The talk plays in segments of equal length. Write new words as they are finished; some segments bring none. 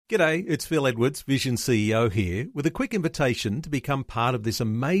G'day, it's Phil Edwards, Vision CEO here, with a quick invitation to become part of this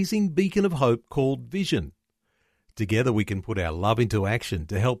amazing beacon of hope called Vision. Together we can put our love into action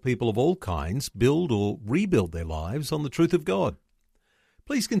to help people of all kinds build or rebuild their lives on the truth of God.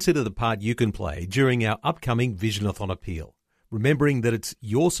 Please consider the part you can play during our upcoming Visionathon appeal, remembering that it's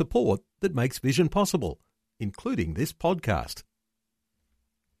your support that makes Vision possible, including this podcast.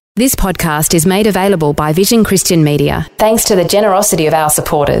 This podcast is made available by Vision Christian Media, thanks to the generosity of our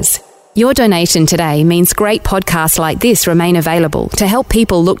supporters. Your donation today means great podcasts like this remain available to help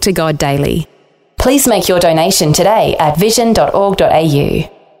people look to God daily. Please make your donation today at vision.org.au.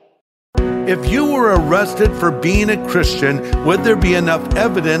 If you were arrested for being a Christian, would there be enough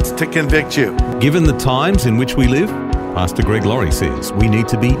evidence to convict you? Given the times in which we live, Pastor Greg Laurie says we need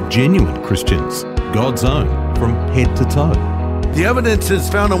to be genuine Christians, God's own, from head to toe. The evidence is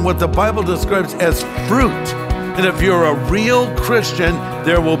found in what the Bible describes as fruit. And if you're a real Christian,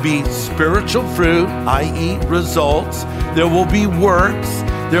 there will be spiritual fruit, i.e. results. There will be works.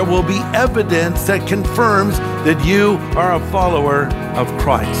 There will be evidence that confirms that you are a follower of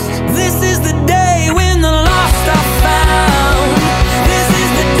Christ. This is the day when the lost are found. This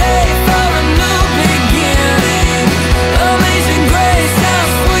is the day for a new beginning. Amazing grace, how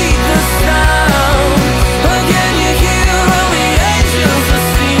sweet the sound. Again you hear all the angels are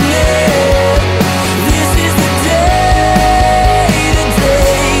singing. This is the day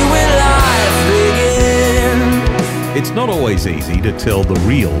when life begins. It's not always easy to tell the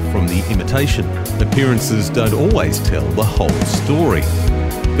real from the imitation. Appearances don't always tell the whole story.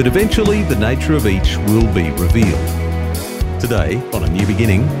 But eventually the nature of each will be revealed. Today, on A New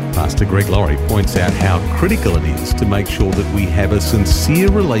Beginning, Pastor Greg Laurie points out how critical it is to make sure that we have a sincere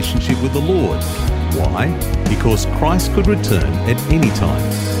relationship with the Lord. Why? Because Christ could return at any time,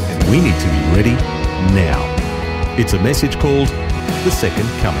 and we need to be ready now. It's a message called The Second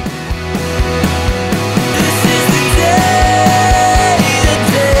Coming. This is the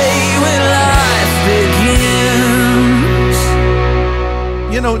day when life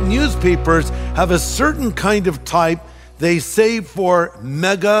begins. You know, newspapers have a certain kind of type they save for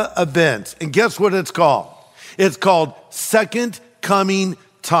mega events. And guess what it's called? It's called Second Coming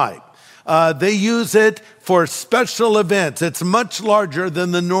type. They use it for special events. It's much larger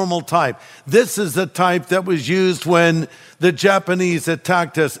than the normal type. This is the type that was used when the Japanese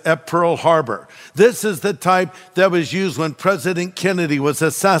attacked us at Pearl Harbor. This is the type that was used when President Kennedy was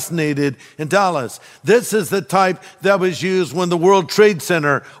assassinated in Dallas. This is the type that was used when the World Trade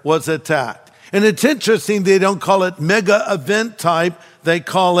Center was attacked. And it's interesting they don't call it mega event type. They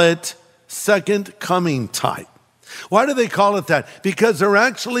call it Second Coming type. Why do they call it that? Because they're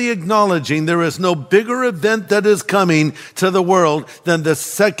actually acknowledging there is no bigger event that is coming to the world than the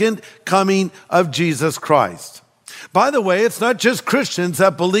second coming of Jesus Christ. By the way, it's not just Christians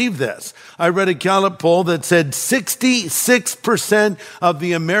that believe this. I read a Gallup poll that said 66% of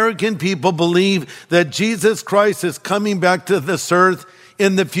the American people believe that Jesus Christ is coming back to this earth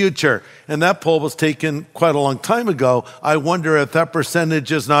in the future. And that poll was taken quite a long time ago. I wonder if that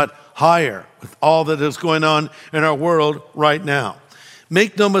percentage is not higher with all that is going on in our world right now.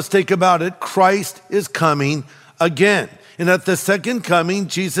 Make no mistake about it, Christ is coming again. And at the second coming,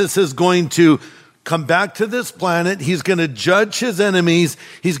 Jesus is going to come back to this planet. He's going to judge his enemies.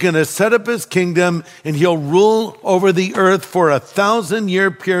 He's going to set up his kingdom, and he'll rule over the earth for a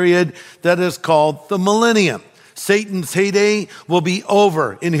 1,000-year period that is called the millennium. Satan's heyday will be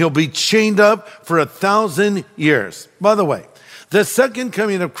over, and he'll be chained up for 1,000 years. By the way, the second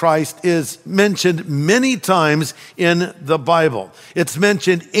coming of Christ is mentioned many times in the Bible. It's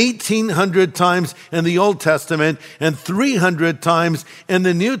mentioned 1,800 times in the Old Testament and 300 times in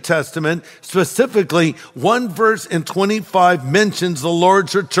the New Testament. Specifically, one verse in 25 mentions the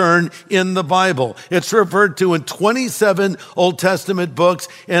Lord's return in the Bible. It's referred to in 27 Old Testament books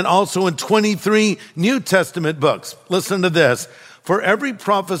and also in 23 New Testament books. Listen to this. For every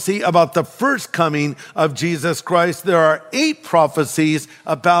prophecy about the first coming of Jesus Christ, there are 8 prophecies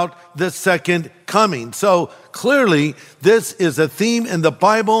about the second coming. So clearly, this is a theme in the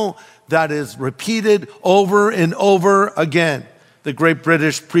Bible that is repeated over and over again. The great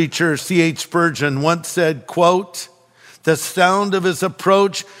British preacher C.H. Spurgeon once said, quote, "The sound of his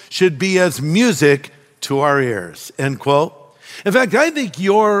approach should be as music to our ears," end quote. In fact, I think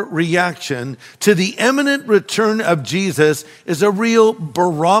your reaction to the imminent return of Jesus is a real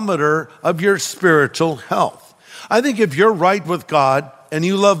barometer of your spiritual health. I think if you're right with God and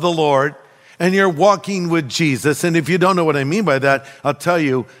you love the Lord and you're walking with Jesus. And if you don't know what I mean by that, I'll tell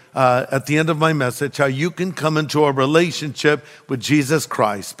you at the end of my message how you can come into a relationship with Jesus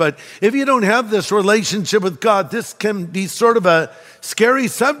Christ. But if you don't have this relationship with God, this can be sort of a scary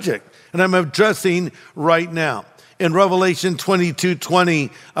subject, and I'm addressing right now. In Revelation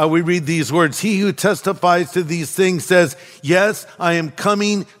 22:20, we read these words, "He who testifies to these things says, 'Yes, I am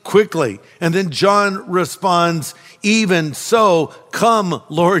coming quickly.'" And then John responds, "Even so, come,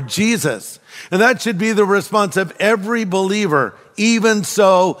 Lord Jesus." And that should be the response of every believer. Even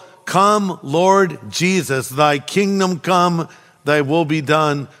so, come, Lord Jesus. Thy kingdom come, thy will be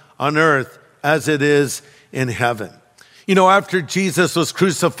done on earth as it is in heaven. You know, after Jesus was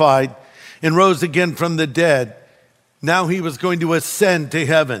crucified and rose again from the dead, now he was going to ascend to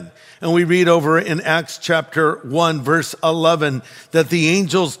heaven. And we read over in Acts chapter 1, verse 11, that the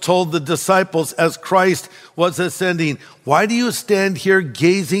angels told the disciples as Christ was ascending, "Why do you stand here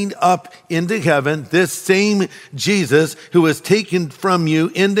gazing up into heaven? This same Jesus who was taken from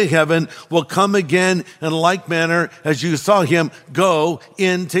you into heaven will come again in like manner as you saw him go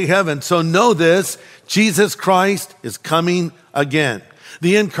into heaven." So know this, Jesus Christ is coming again.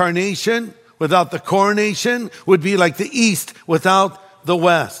 The incarnation without the coronation would be like the East without the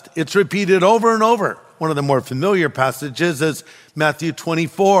West. It's repeated over and over. One of the more familiar passages is Matthew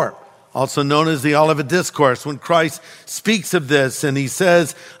 24, also known as the Olivet Discourse, when Christ speaks of this and he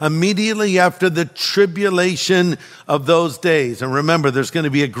says, immediately after the tribulation of those days, and remember, there's going to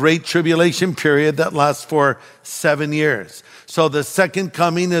be a great tribulation period that lasts for 7 years. So the second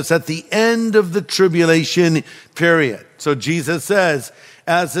coming is at the end of the tribulation period. So Jesus says,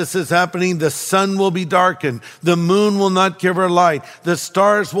 as this is happening, the sun will be darkened, the moon will not give her light, the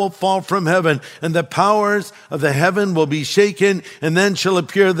stars will fall from heaven, and the powers of the heaven will be shaken, and then shall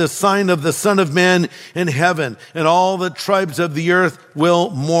appear the sign of the Son of Man in heaven, and all the tribes of the earth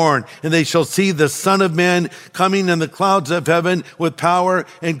will mourn, and they shall see the Son of Man coming in the clouds of heaven with power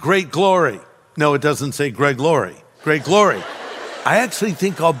and great glory. No, it doesn't say great glory. Great glory. I actually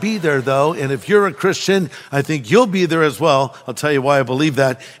think I'll be there, though, and if you're a Christian, I think you'll be there as well. I'll tell you why I believe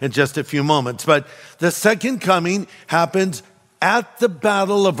that in just a few moments. But the second coming happens at the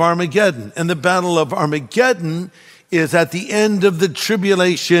Battle of Armageddon, and the Battle of Armageddon is at the end of the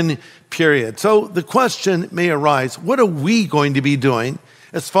tribulation period. So the question may arise, what are we going to be doing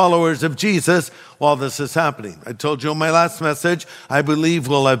as followers of Jesus while this is happening? I told you in my last message, I believe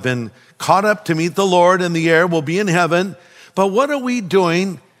we'll have been caught up to meet the Lord in the air. We'll be in heaven. But what are we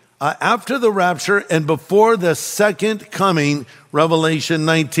doing after the rapture and before the second coming? Revelation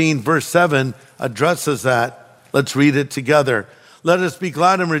 19, verse 7 addresses that. Let's read it together. Let us be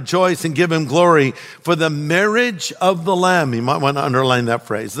glad and rejoice and give him glory, for the marriage of the Lamb, you might want to underline that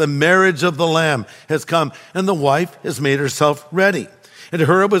phrase, the marriage of the Lamb has come, and the wife has made herself ready. And to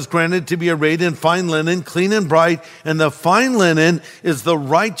her it was granted to be arrayed in fine linen, clean and bright, and the fine linen is the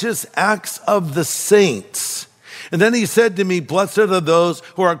righteous acts of the saints. And then he said to me, blessed are those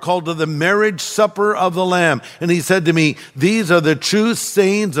who are called to the marriage supper of the Lamb. And he said to me, these are the true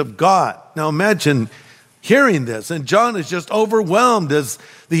sayings of God. Now imagine hearing this. And John is just overwhelmed as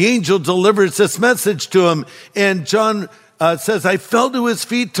the angel delivers this message to him. And John says, I fell to his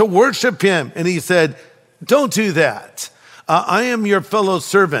feet to worship him. And he said, don't do that. I am your fellow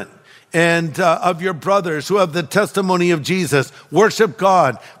servant and of your brothers who have the testimony of Jesus. Worship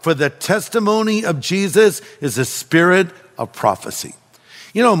God, for the testimony of Jesus is a spirit of prophecy.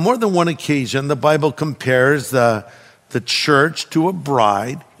 You know, on more than one occasion, the Bible compares the church to a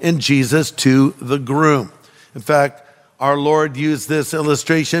bride and Jesus to the groom. In fact, our Lord used this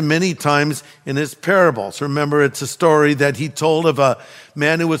illustration many times in his parables. Remember, it's a story that he told of a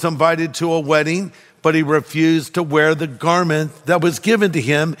man who was invited to a wedding, but he refused to wear the garment that was given to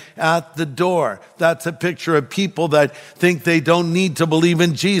him at the door. That's a picture of people that think they don't need to believe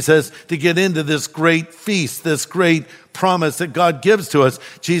in Jesus to get into this great feast, this great promise that God gives to us.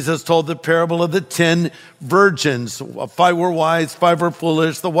 Jesus told the parable of the 10 virgins. 5 were wise, 5 were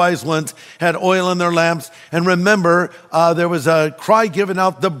foolish. The wise ones had oil in their lamps. And remember, there was a cry given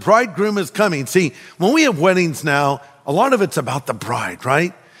out, the bridegroom is coming. See, when we have weddings now, a lot of it's about the bride,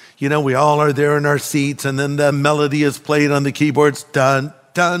 right? You know, we all are there in our seats, and then the melody is played on the keyboards, dun,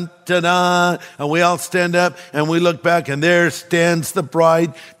 dun, dun, dun, and we all stand up, and we look back, and there stands the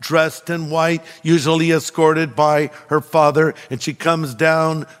bride, dressed in white, usually escorted by her father, and she comes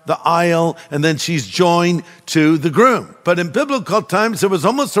down the aisle, and then she's joined to the groom. But in biblical times, it was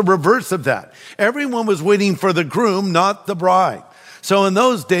almost a reverse of that. Everyone was waiting for the groom, not the bride. So in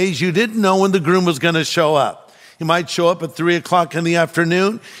those days, you didn't know when the groom was going to show up. He might show up at 3 o'clock in the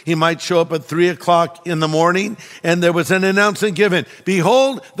afternoon. He might show up at 3 o'clock in the morning. And there was an announcement given,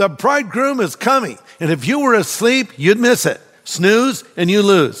 behold, the bridegroom is coming. And if you were asleep, you'd miss it. Snooze and you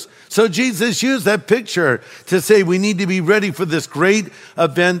lose. So Jesus used that picture to say we need to be ready for this great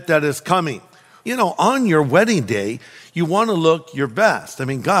event that is coming. You know, on your wedding day, you want to look your best. I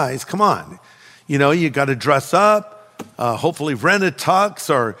mean, guys, come on. You know, you got to dress up. Hopefully rent a tux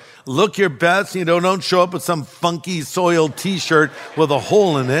or look your best. You know, don't show up with some funky soiled t-shirt with a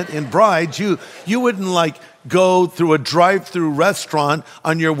hole in it. And brides, you wouldn't like go through a drive-through restaurant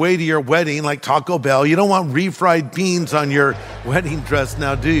on your way to your wedding like Taco Bell. You don't want refried beans on your wedding dress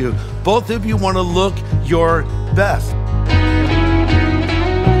now, do you? Both of you want to look your best.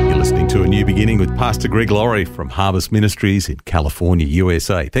 You're listening to A New Beginning with Pastor Greg Laurie from Harvest Ministries in California,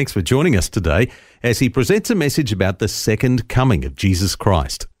 USA. Thanks for joining us today as he presents a message about the second coming of Jesus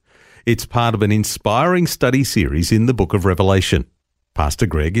Christ. It's part of an inspiring study series in the book of Revelation. Pastor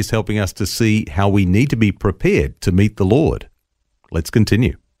Greg is helping us to see how we need to be prepared to meet the Lord. Let's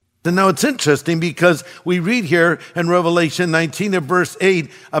continue. And now it's interesting because we read here in Revelation 19 and verse 8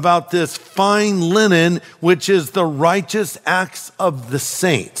 about this fine linen, which is the righteous acts of the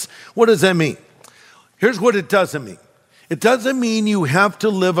saints. What does that mean? Here's what it doesn't mean. It doesn't mean you have to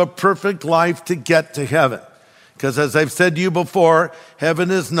live a perfect life to get to heaven. Because as I've said to you before,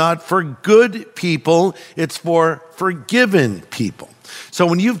 heaven is not for good people, it's for forgiven people. So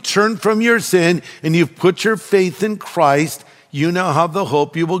when you've turned from your sin and you've put your faith in Christ, you now have the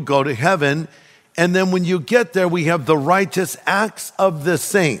hope you will go to heaven. And then when you get there, we have the righteous acts of the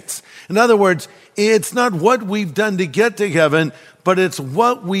saints. In other words, it's not what we've done to get to heaven, but it's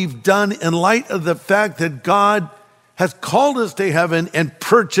what we've done in light of the fact that God has called us to heaven and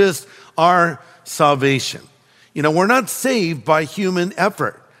purchased our salvation. You know, we're not saved by human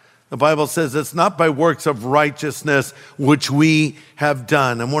effort. The Bible says it's not by works of righteousness which we have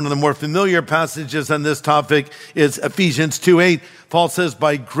done. And one of the more familiar passages on this topic is Ephesians 2:8. Paul says,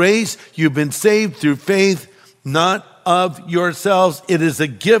 by grace you've been saved through faith, not of yourselves. It is a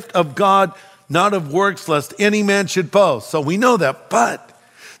gift of God, not of works, lest any man should boast. So we know that. But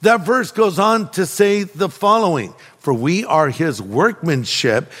that verse goes on to say the following, for we are his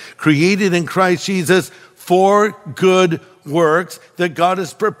workmanship, created in Christ Jesus for good works that God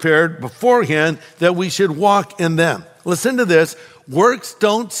has prepared beforehand that we should walk in them. Listen to this. Works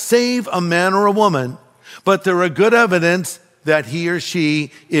don't save a man or a woman, but they're a good evidence that he or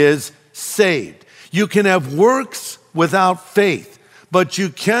she is saved. You can have works without faith, but you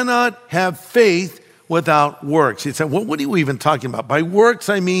cannot have faith without works. You say, well, what are you even talking about? By works,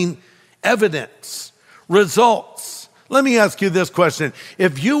 I mean evidence, results. Let me ask you this question.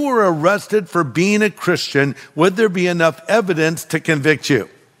 If you were arrested for being a Christian, would there be enough evidence to convict you?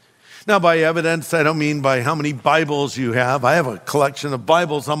 Now, by evidence, I don't mean by how many Bibles you have. I have a collection of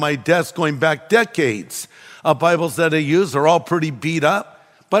Bibles on my desk going back decades. Bibles that I use are all pretty beat up,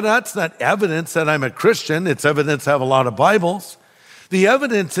 but that's not evidence that I'm a Christian. It's evidence I have a lot of Bibles. The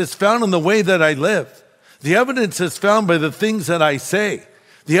evidence is found in the way that I live. The evidence is found by the things that I say.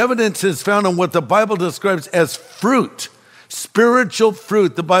 The evidence is found in what the Bible describes as fruit, spiritual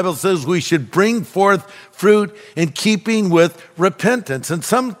fruit. The Bible says we should bring forth fruit in keeping with repentance. And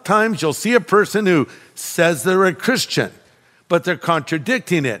sometimes you'll see a person who says they're a Christian, but they're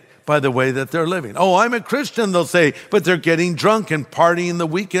contradicting it by the way that they're living. Oh, I'm a Christian, they'll say, but they're getting drunk and partying the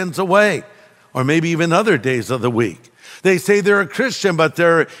weekends away, or maybe even other days of the week. They say they're a Christian, but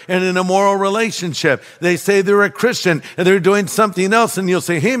they're in an immoral relationship. They say they're a Christian, and they're doing something else. And you'll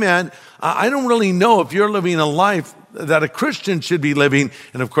say, hey, man, I don't really know if you're living a life that a Christian should be living.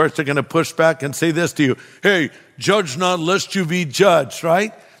 And, of course, they're going to push back and say this to you. Hey, judge not lest you be judged,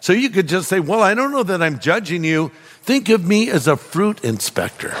 right? So you could just say, well, I don't know that I'm judging you. Think of me as a fruit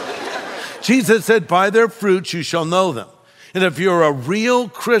inspector. Jesus said, by their fruits you shall know them. And if you're a real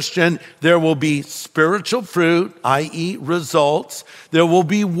Christian, there will be spiritual fruit, i.e. results. There will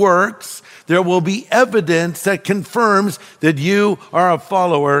be works. There will be evidence that confirms that you are a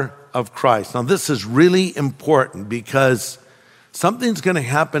follower of Christ. Now, this is really important because something's going to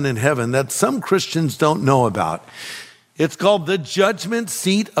happen in heaven that some Christians don't know about. It's called the judgment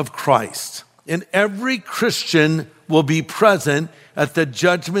seat of Christ. And every Christian will be present at the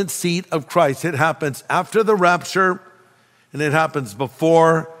judgment seat of Christ. It happens after the rapture, and it happens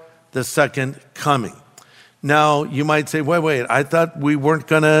before the second coming. Now, you might say, wait, I thought we weren't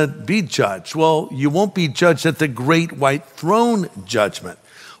going to be judged. Well, you won't be judged at the great white throne judgment.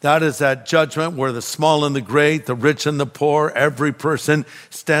 That is that judgment where the small and the great, the rich and the poor, every person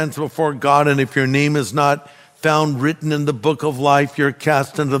stands before God. And if your name is not found written in the book of life, you're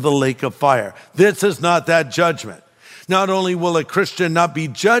cast into the lake of fire. This is not that judgment. Not only will a Christian not be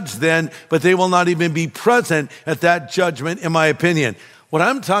judged then, but they will not even be present at that judgment, in my opinion. What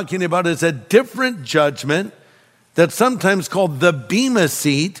I'm talking about is a different judgment that's sometimes called the Bema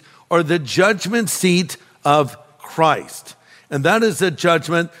seat or the judgment seat of Christ. And that is the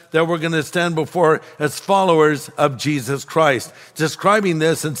judgment that we're going to stand before as followers of Jesus Christ. Describing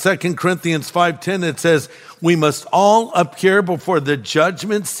this in 2 Corinthians 5:10, it says, we must all appear before the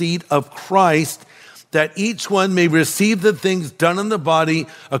judgment seat of Christ, that each one may receive the things done in the body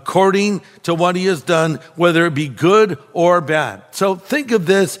according to what he has done, whether it be good or bad. So think of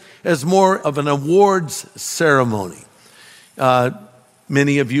this as more of an awards ceremony.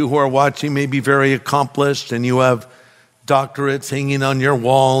 Many of you who are watching may be very accomplished and you have doctorates hanging on your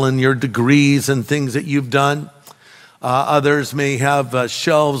wall and your degrees and things that you've done. Others may have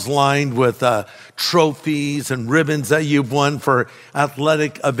shelves lined with trophies and ribbons that you've won for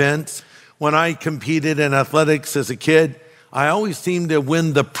athletic events. When I competed in athletics as a kid, I always seemed to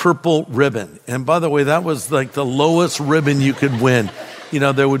win the purple ribbon. And by the way, that was like the lowest ribbon you could win. You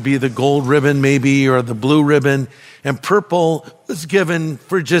know, there would be the gold ribbon maybe or the blue ribbon. And purple was given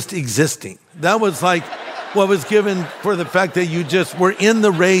for just existing. That was like what was given for the fact that you just were in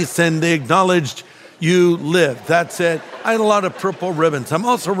the race and they acknowledged you lived. That's it. I had a lot of purple ribbons. I'm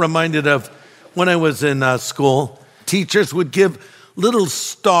also reminded of when I was in school, teachers would give little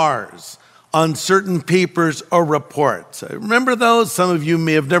stars on certain papers or reports. Remember those? Some of you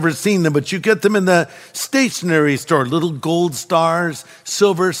may have never seen them, but you get them in the stationery store, little gold stars,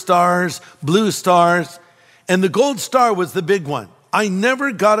 silver stars, blue stars. And the gold star was the big one. I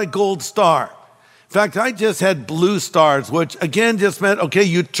never got a gold star. In fact, I just had blue stars, which again just meant, okay,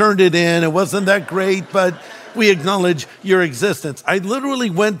 you turned it in. It wasn't that great, but we acknowledge your existence. I literally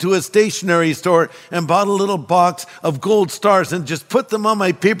went to a stationery store and bought a little box of gold stars and just put them on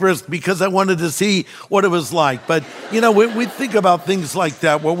my papers because I wanted to see what it was like. But, you know, we think about things like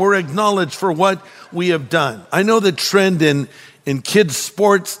that where we're acknowledged for what we have done. I know the trend in kids'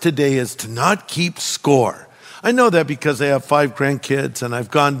 sports today is to not keep score. I know that because I have 5 grandkids and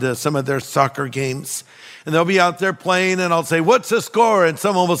I've gone to some of their soccer games. And they'll be out there playing and I'll say, what's the score? And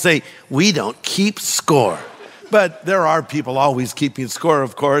someone will say, we don't keep score. But there are people always keeping score,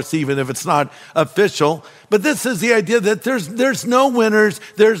 of course, even if it's not official. But this is the idea that there's no winners,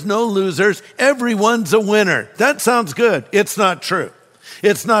 there's no losers. Everyone's a winner. That sounds good. It's not true.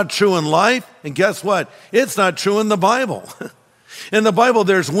 It's not true in life. And guess what? It's not true in the Bible. In the Bible,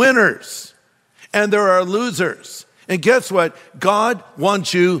 there's winners and there are losers. And guess what? God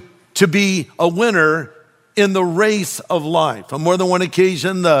wants you to be a winner in the race of life. On more than one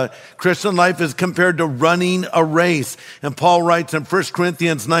occasion, the Christian life is compared to running a race. And Paul writes in 1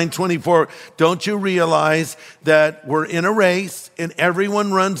 Corinthians 9:24, don't you realize that we're in a race and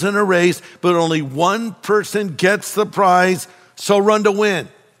everyone runs in a race, but only one person gets the prize, so run to win.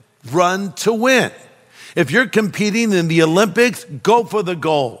 Run to win. If you're competing in the Olympics, go for the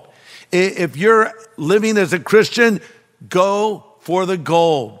gold. If you're living as a Christian, go for the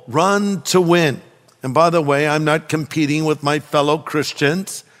gold. Run to win. And by the way, I'm not competing with my fellow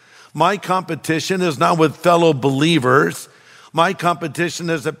Christians. My competition is not with fellow believers. My competition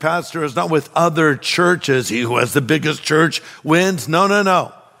as a pastor is not with other churches. He who has the biggest church wins.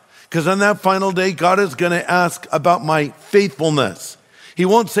 No. Because on that final day, God is going to ask about my faithfulness. He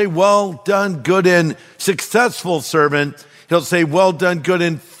won't say, well done, good and successful servant. He'll say, well done, good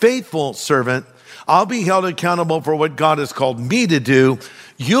and faithful servant. I'll be held accountable for what God has called me to do.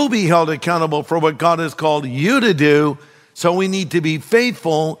 You'll be held accountable for what God has called you to do. So we need to be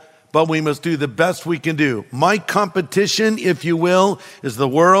faithful, but we must do the best we can do. My competition, if you will, is the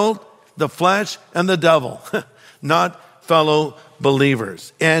world, the flesh, and the devil, not fellow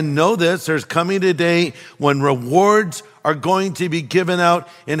believers. And know this, there's coming a day when rewards are going to be given out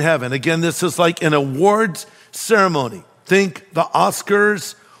in heaven. Again, this is like an awards ceremony. Think the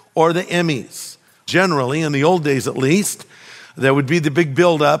Oscars or the Emmys. Generally, in the old days at least, there would be the big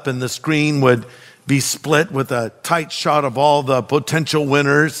build-up and the screen would be split with a tight shot of all the potential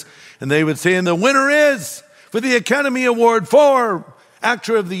winners. And they would say, and the winner is for the Academy Award for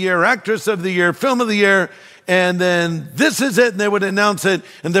Actor of the Year, Actress of the Year, Film of the Year. And then this is it. And they would announce it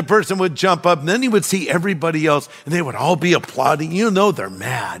and the person would jump up and then you would see everybody else and they would all be applauding. You know they're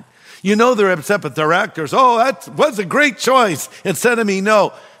mad. You know they're upset with their actors. Oh, that was a great choice. Instead of me,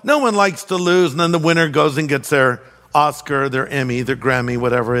 no one likes to lose. And then the winner goes and gets their Oscar, their Emmy, their Grammy,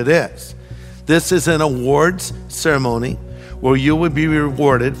 whatever it is. This is an awards ceremony where you would be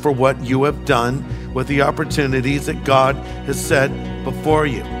rewarded for what you have done with the opportunities that God has set before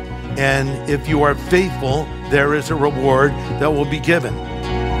you. And if you are faithful, there is a reward that will be given.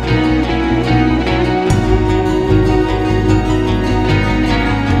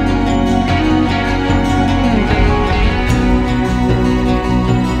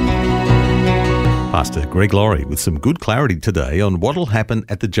 Pastor Greg Laurie with some good clarity today on what will happen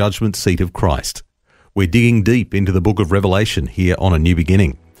at the judgment seat of Christ. We're digging deep into the book of Revelation here on A New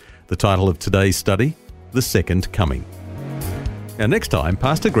Beginning. The title of today's study, The Second Coming. Now next time,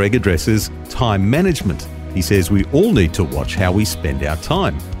 Pastor Greg addresses time management. He says we all need to watch how we spend our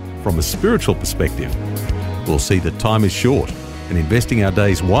time from a spiritual perspective. We'll see that time is short and investing our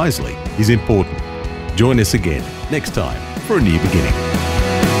days wisely is important. Join us again next time for A New Beginning.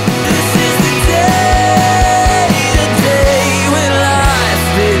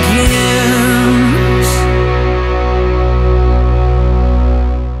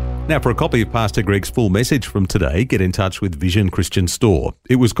 Now, for a copy of Pastor Greg's full message from today, get in touch with Vision Christian Store.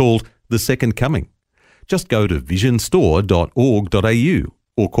 It was called The Second Coming. Just go to visionstore.org.au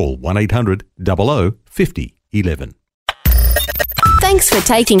or call 1800 00 50 11. Thanks for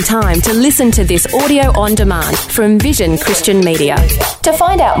taking time to listen to this audio on demand from Vision Christian Media. To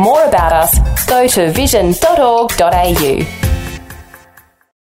find out more about us, go to vision.org.au.